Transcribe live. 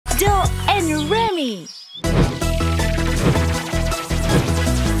and Remi.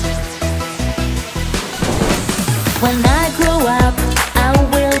 When I grow up, I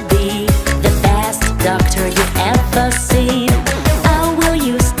will be the best doctor you've ever seen. I will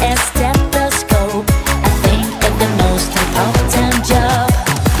use a stethoscope. I think it's the most important job.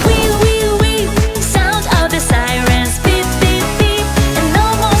 Wee, wee, wee, sound of the sirens. Beep, beep, beep, and no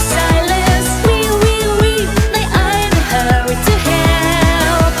more silence. Wee, wee, wee, may I in a hurry to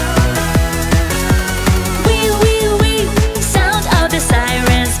help. Wee, wee, wee, sound of the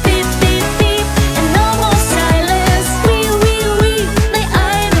sirens. Beep, beep, beep, and no more silence. Wee, wee, wee, may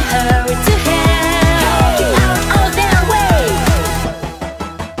I in a hurry to help. Get out of their way.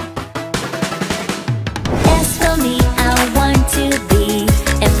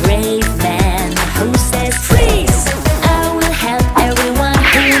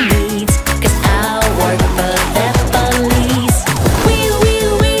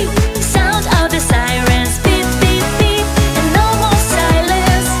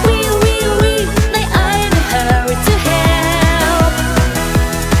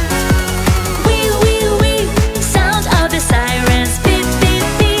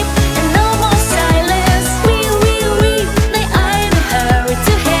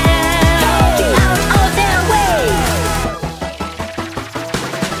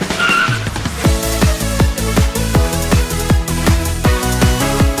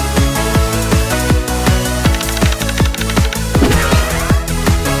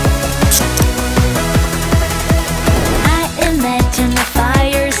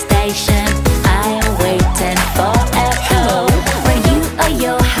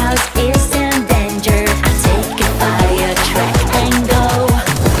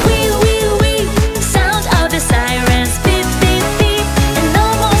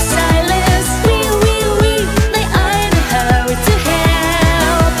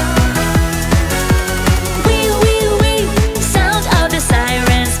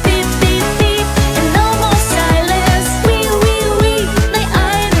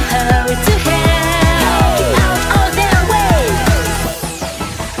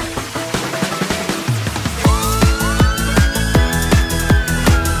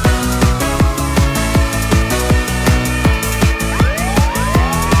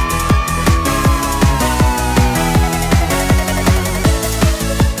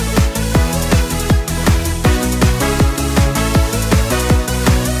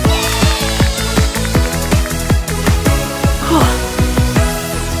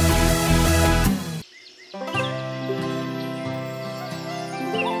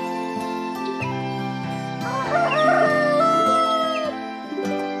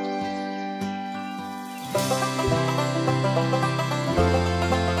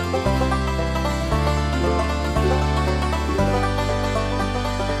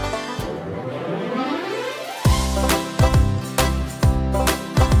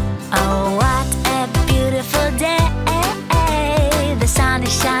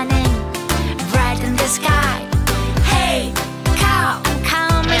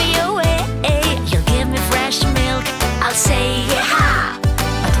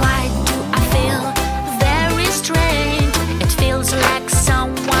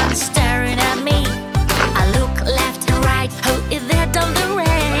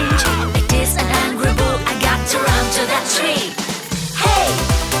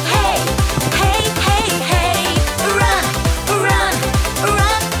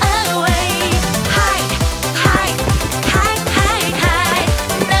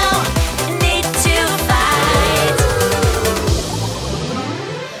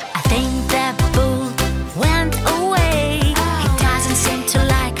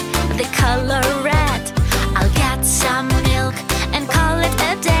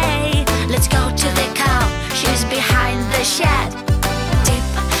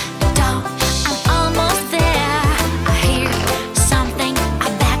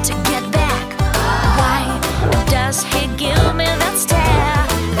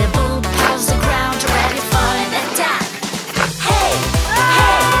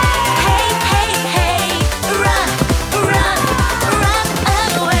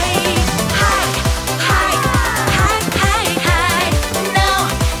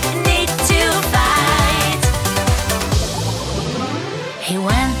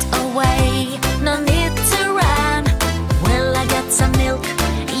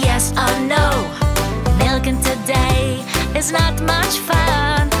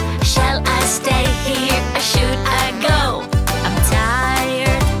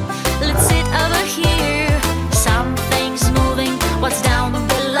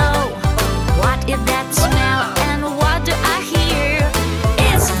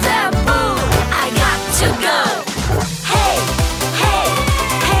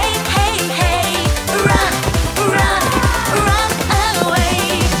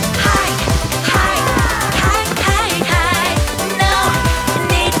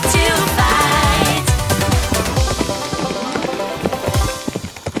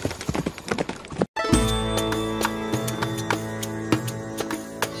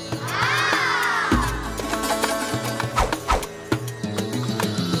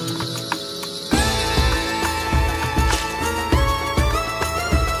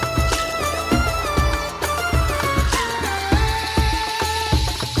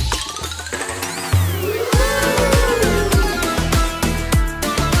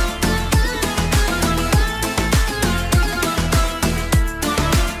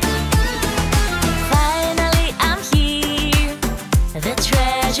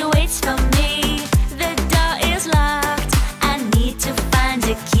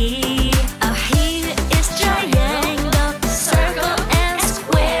 he. Oh, he is triangle, circle and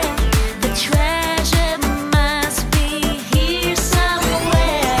square. The treasure must be here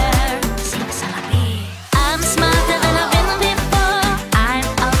somewhere. Simsalabim. I'm smarter than I've been before. I'm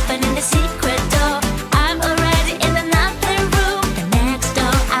opening the secret door. I'm already in another room. The next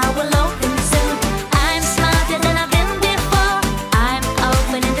door I will open soon. I'm smarter than I've been before. I'm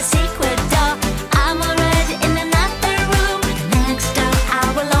opening the secret door. I'm already in another room. The next door I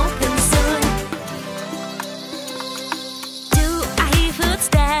will open soon. Do I hear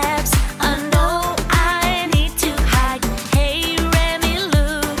footsteps? Oh no, I need to hide. Hey Remi,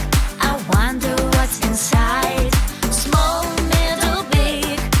 look, I wonder what's inside. Small, middle,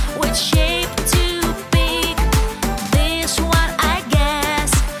 big, which shape to pick? This one I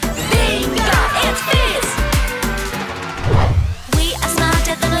guess. Bingo, it fits! We are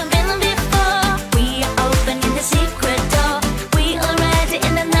smarter than we've been before. We are opening the secret door. We already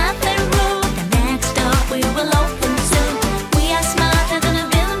in another room. The next door we will open soon. We are smarter than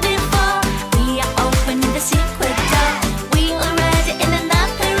we've been before. We are opening the secret door. We already in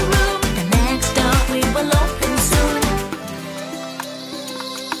another room. The next door we will open soon.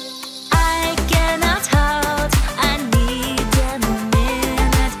 I cannot hold, I need a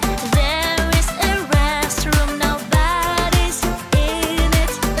minute. There is a restroom, nobody's in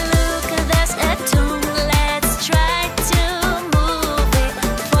it. Look, there's a tune, let's try to move it.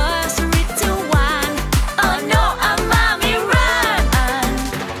 4, 3, 2, 1. Oh no, mommy, run!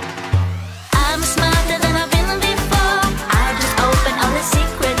 I'm smarter than I've been before. I just opened all the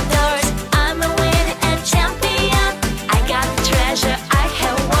secret doors. I'm a winner and champion. I got the treasure, I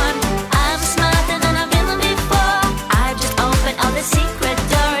have won. I'm smarter than I've been before. I just opened all the secret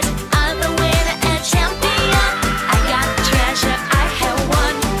doors. I'm a winner and champion. I got the treasure, I have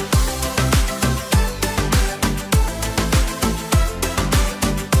won.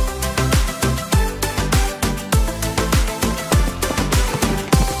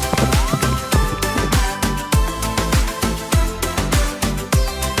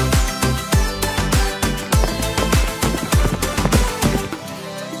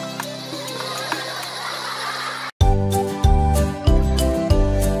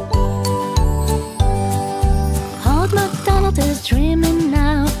 Old MacDonald is dreaming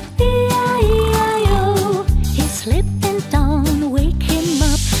now. E-I-E-I-O. He's sleeping, don't wake him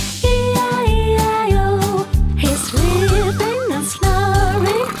up. E-I-E-I-O. He's sleeping and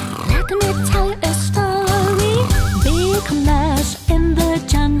snoring. Let me tell you a story. Big mess in the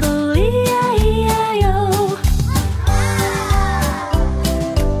jungle. E-I-E-I-O.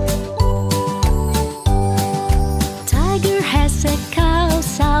 Tiger has a cow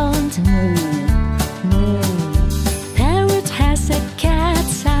sound. Moo, moo. Parrot has a cat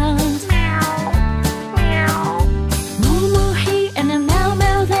sound. Meow, meow. Moo moo here and a meow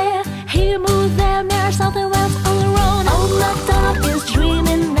meow there. Here moo there, meow, something went all around. Old MacDonald is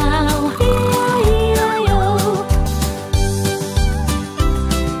dreaming now. E-I-E-I-O.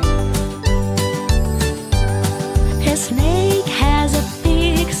 His snake has a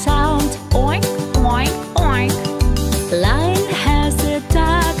big sound. Oink, oink, oink. Lion has a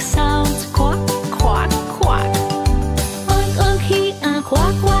dark sound. Quack, quack, quack. Oink, oink here and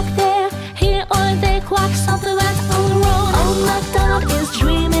quack, quack there. Here, oink, there, quack, something went all wrong. Old MacDonald is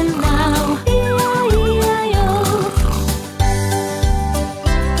dreaming now. E-I-E-I-O.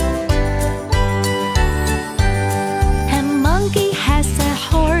 A monkey has a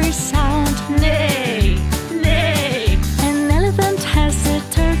horse sound. Neigh, neigh. An elephant has a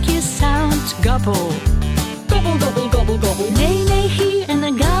turkey sound. Gobble, gobble, gobble, gobble, gobble. Neigh, neigh here and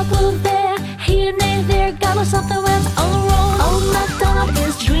a gobble there. Here, neigh, there, gobble, something went all wrong. Old MacDonald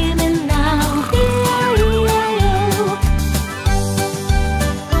is dreaming now. E-I-E-I-O.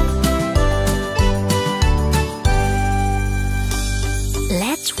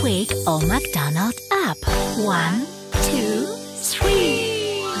 Let's wake old MacDonald up. 1, 2, 3.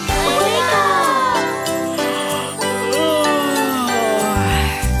 Wake up!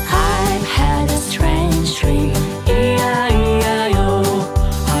 I've had a strange dream. E-I-E-I-O.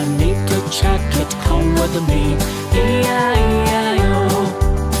 I need to check it, come with me. E-I-E-I-O.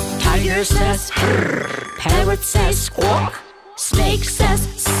 Tiger says brr. Parrot says squawk. Snake says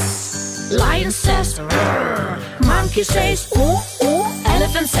sss. Lion says roar. Monkey says ooh, ooh.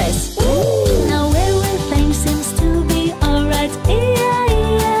 Elephant says ooh. Now everything seems to be alright.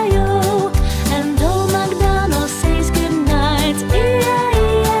 E-I-E-I-O. And old MacDonald says goodnight.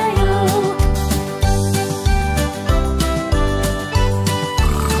 E-I-E-I-O.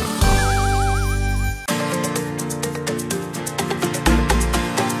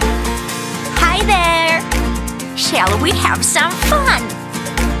 Hi there! Shall we have some fun?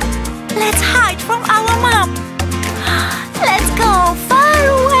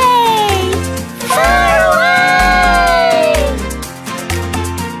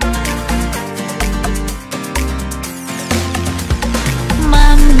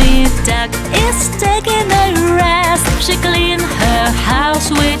 duck is taking a rest. She cleaned her house,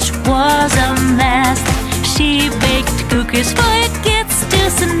 which was a mess. She baked cookies for her kids to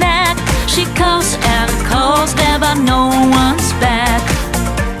snack. She calls and calls them, but no one's back.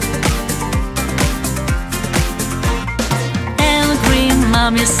 Angry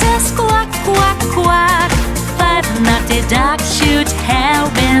mommy says quack, quack, quack. 5 naughty ducks should have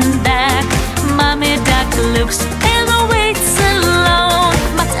been back. Mommy duck looks and waits alone,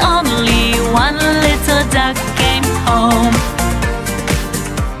 but only one little duck came home.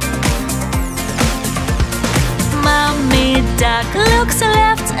 Mommy duck looks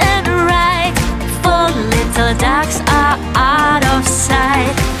left and right. 4 little ducks are out of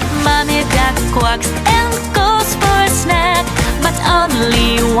sight. Mommy duck quacks and calls for a snack, but only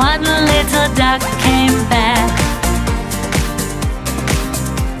one little duck came back.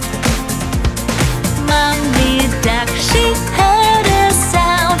 Mommy duck, she heard a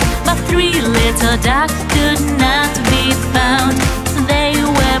sound, but 3 little ducks could not be found. They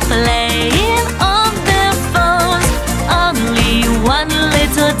were playing on their phones. Only one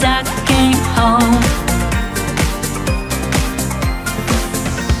little duck came home.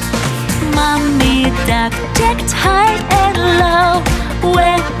 Mommy duck checked high and low.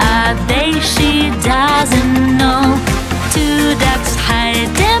 Where are they? She doesn't know. 2 ducks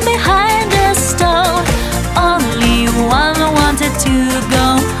hiding behind a stone. Only one wanted to go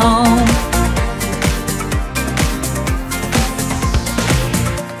home.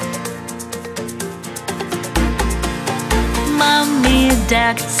 Mommy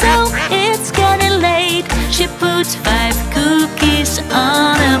duck, so it's getting late. She put 5 cookies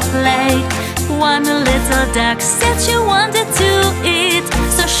on a plate. 1 little duck said she wanted to eat,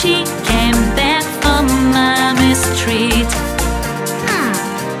 so she came back for Mommy's treat.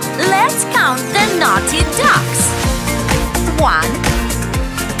 Let's count the naughty ducks. 1,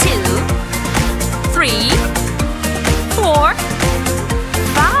 2, 3, 4,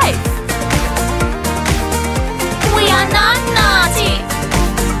 5. We are not naughty.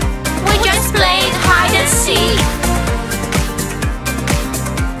 We just played hide and seek.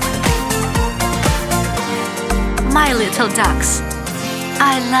 My little ducks,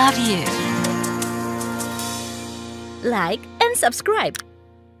 I love you. Like and subscribe.